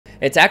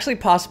It's actually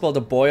possible to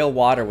boil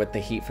water with the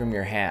heat from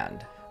your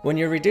hand. When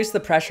you reduce the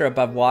pressure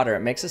above water,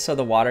 it makes it so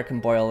the water can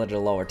boil at a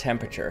lower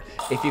temperature.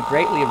 If you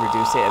greatly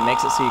reduce it, it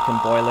makes it so you can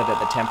boil it at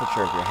the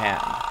temperature of your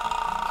hand.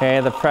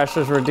 Okay, the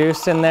pressure's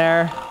reduced in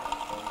there.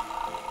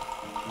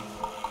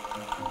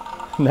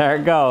 There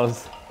it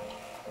goes.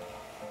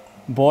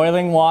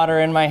 Boiling water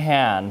in my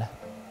hand.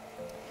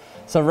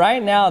 So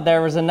right now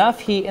there was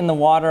enough heat in the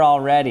water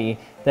already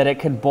that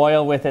it could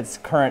boil with its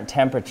current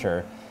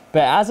temperature.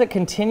 But as it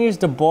continues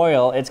to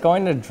boil, it's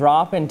going to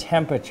drop in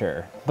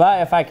temperature.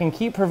 But if I can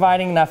keep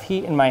providing enough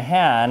heat in my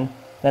hand,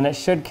 then it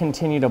should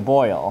continue to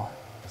boil.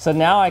 So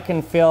now I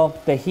can feel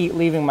the heat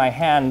leaving my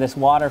hand. This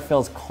water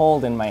feels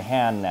cold in my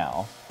hand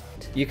now.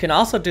 You can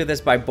also do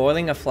this by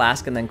boiling a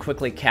flask and then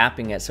quickly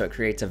capping it so it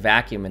creates a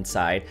vacuum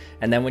inside.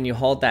 And then when you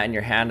hold that in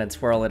your hand and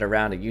swirl it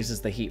around, it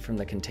uses the heat from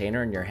the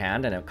container in your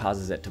hand and it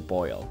causes it to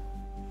boil.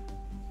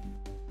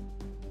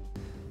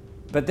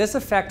 But this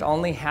effect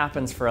only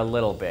happens for a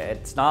little bit.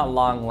 It's not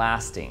long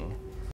lasting.